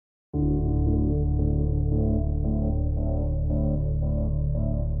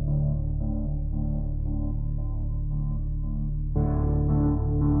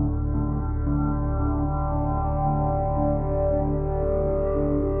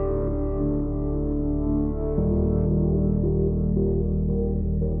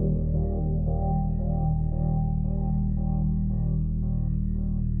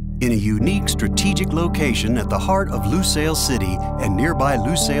unique strategic location at the heart of Lusail City and nearby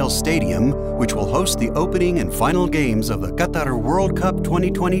Lusail Stadium, which will host the opening and final games of the Qatar World Cup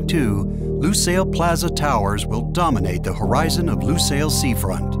 2022, Lusail Plaza towers will dominate the horizon of Lusail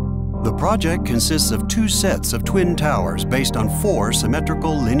seafront. The project consists of 2 sets of twin towers based on 4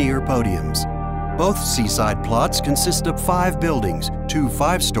 symmetrical linear podiums. Both seaside plots consist of 5 buildings, 2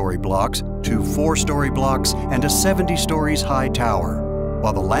 5-story blocks, 2 4-story blocks, and a 70 stories high tower,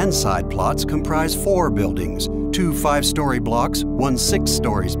 while the landside plots comprise 4 buildings, 2 5-story blocks, 1 6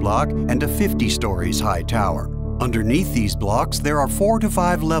 stories block, and a 50 stories high tower. Underneath these blocks, there are 4 to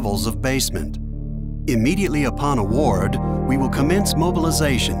 5 levels of basement. Immediately upon award, we will commence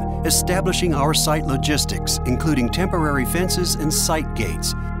mobilization, establishing our site logistics, including temporary fences and site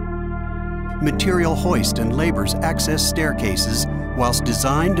gates, material hoist and labor's access staircases, whilst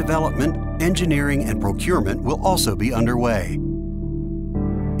design, development, engineering, and procurement will also be underway.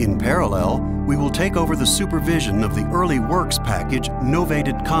 In parallel, we will take over the supervision of the early works package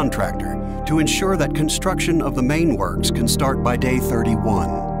novated contractor to ensure that construction of the main works can start by day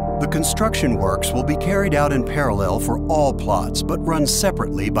 31. The construction works will be carried out in parallel for all plots, but run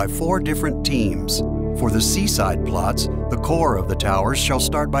separately by 4 different teams. For the seaside plots, the core of the towers shall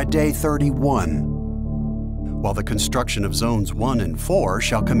start by day 31, while the construction of zones 1 and 4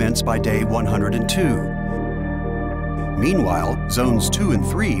 shall commence by day 102. Meanwhile, zones 2 and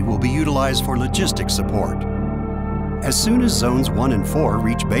 3 will be utilized for logistics support. As soon as zones 1 and 4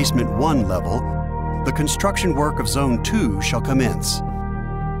 reach basement 1 level, the construction work of zone 2 shall commence.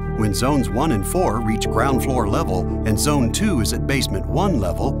 When zones 1 and 4 reach ground floor level and zone 2 is at basement 1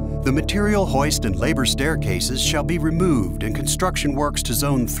 level, the material hoist and labor staircases shall be removed and construction works to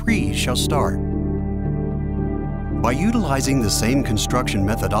zone 3 shall start. By utilizing the same construction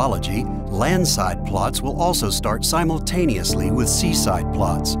methodology, landside plots will also start simultaneously with seaside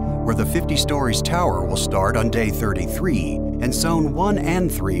plots, where the 50 stories tower will start on day 33 and zone 1 and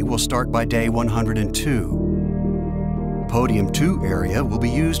 3 will start by day 102. Podium 2 area will be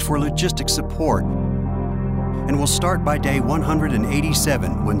used for logistics support and will start by day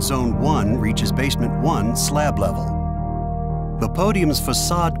 187 when Zone 1 reaches basement 1 slab level. The podium's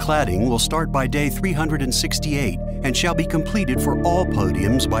facade cladding will start by day 368 and shall be completed for all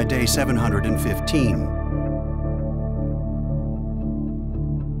podiums by day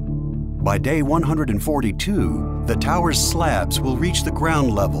 715. By day 142, the tower's slabs will reach the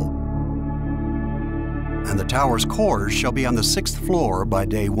ground level, and the tower's cores shall be on the 6th floor by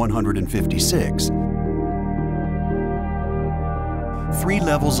day 156. 3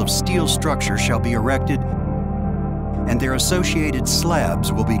 levels of steel structure shall be erected, and their associated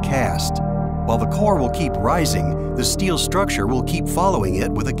slabs will be cast. While the core will keep rising, the steel structure will keep following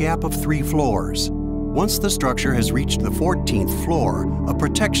it with a gap of 3 floors. Once the structure has reached the 14th floor, a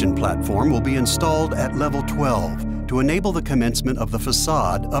protection platform will be installed at level 12 to enable the commencement of the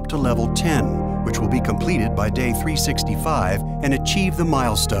facade up to level 10, which will be completed by day 365 and achieve the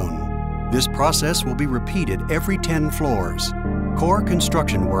milestone. This process will be repeated every 10 floors. Core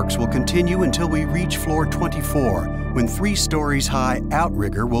construction works will continue until we reach floor 24, when 3 stories high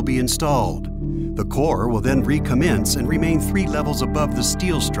outrigger will be installed. The core will then recommence and remain 3 levels above the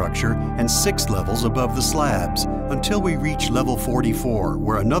steel structure and 6 levels above the slabs, until we reach level 44,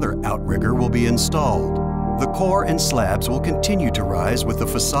 where another outrigger will be installed. The core and slabs will continue to rise with the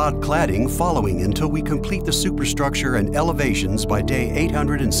facade cladding following until we complete the superstructure and elevations by day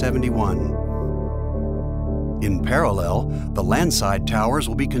 871. In parallel, the landside towers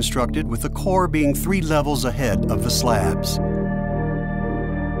will be constructed with the core being 3 levels ahead of the slabs.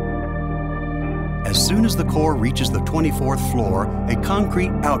 As soon as the core reaches the 24th floor, a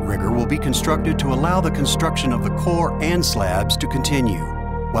concrete outrigger will be constructed to allow the construction of the core and slabs to continue,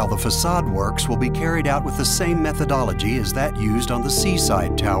 while the facade works will be carried out with the same methodology as that used on the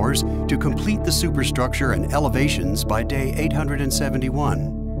seaside towers to complete the superstructure and elevations by day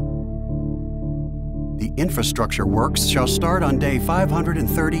 871. The infrastructure works shall start on day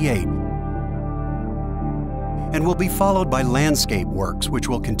 538 and will be followed by landscape works, which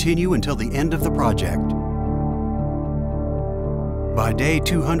will continue until the end of the project. By day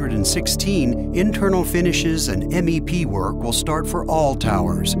 216, internal finishes and MEP work will start for all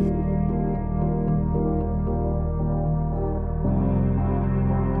towers.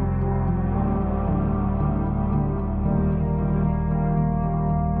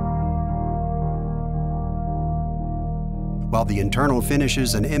 While the internal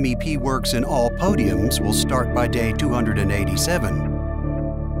finishes and MEP works in all podiums will start by day 287.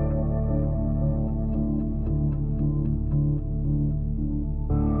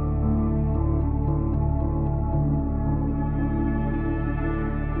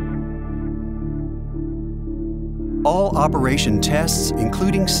 All operation tests,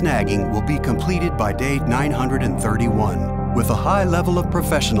 including snagging, will be completed by day 931, with a high level of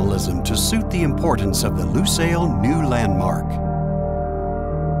professionalism to suit the importance of the Lusail new landmark.